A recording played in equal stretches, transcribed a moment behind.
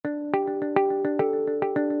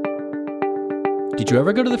Did you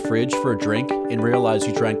ever go to the fridge for a drink and realize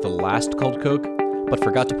you drank the last cold Coke, but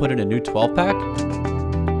forgot to put in a new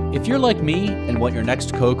 12-pack? If you're like me and want your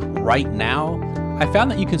next Coke right now, I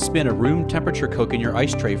found that you can spin a room temperature Coke in your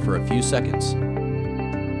ice tray for a few seconds.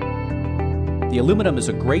 The aluminum is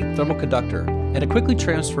a great thermal conductor, and it quickly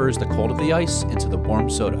transfers the cold of the ice into the warm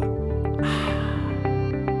soda.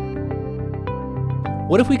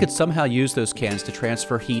 What if we could somehow use those cans to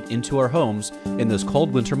transfer heat into our homes in those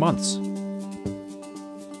cold winter months?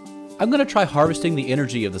 I'm going to try harvesting the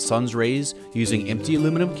energy of the sun's rays using empty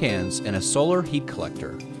aluminum cans and a solar heat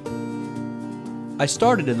collector. I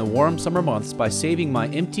started in the warm summer months by saving my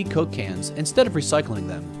empty Coke cans instead of recycling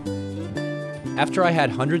them. After I had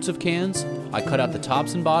hundreds of cans, I cut out the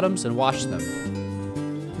tops and bottoms and washed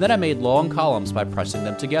them. Then I made long columns by pressing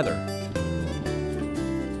them together.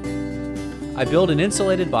 I built an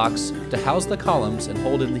insulated box to house the columns and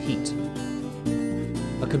hold in the heat.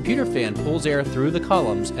 A computer fan pulls air through the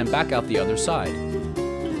columns and back out the other side.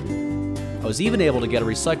 I was even able to get a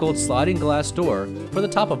recycled sliding glass door for the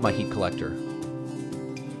top of my heat collector.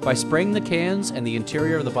 By spraying the cans and the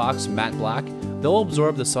interior of the box matte black, they'll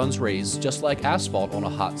absorb the sun's rays just like asphalt on a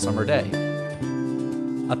hot summer day.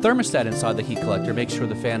 A thermostat inside the heat collector makes sure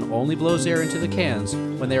the fan only blows air into the cans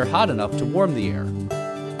when they are hot enough to warm the air.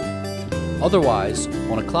 Otherwise,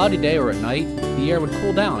 on a cloudy day or at night, the air would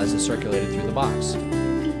cool down as it circulated through the box.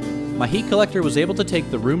 My heat collector was able to take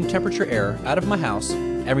the room temperature air out of my house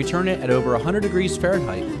and return it at over 100 degrees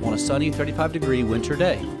Fahrenheit on a sunny 35-degree winter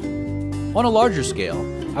day. On a larger scale,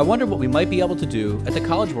 I wonder what we might be able to do at the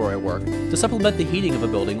college where I work to supplement the heating of a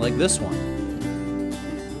building like this one.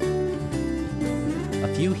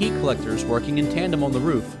 A few heat collectors working in tandem on the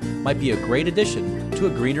roof might be a great addition to a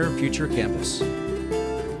greener future campus.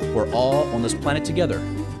 We're all on this planet together.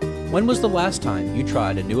 When was the last time you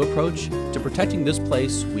tried a new approach to protecting this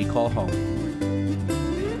place we call home?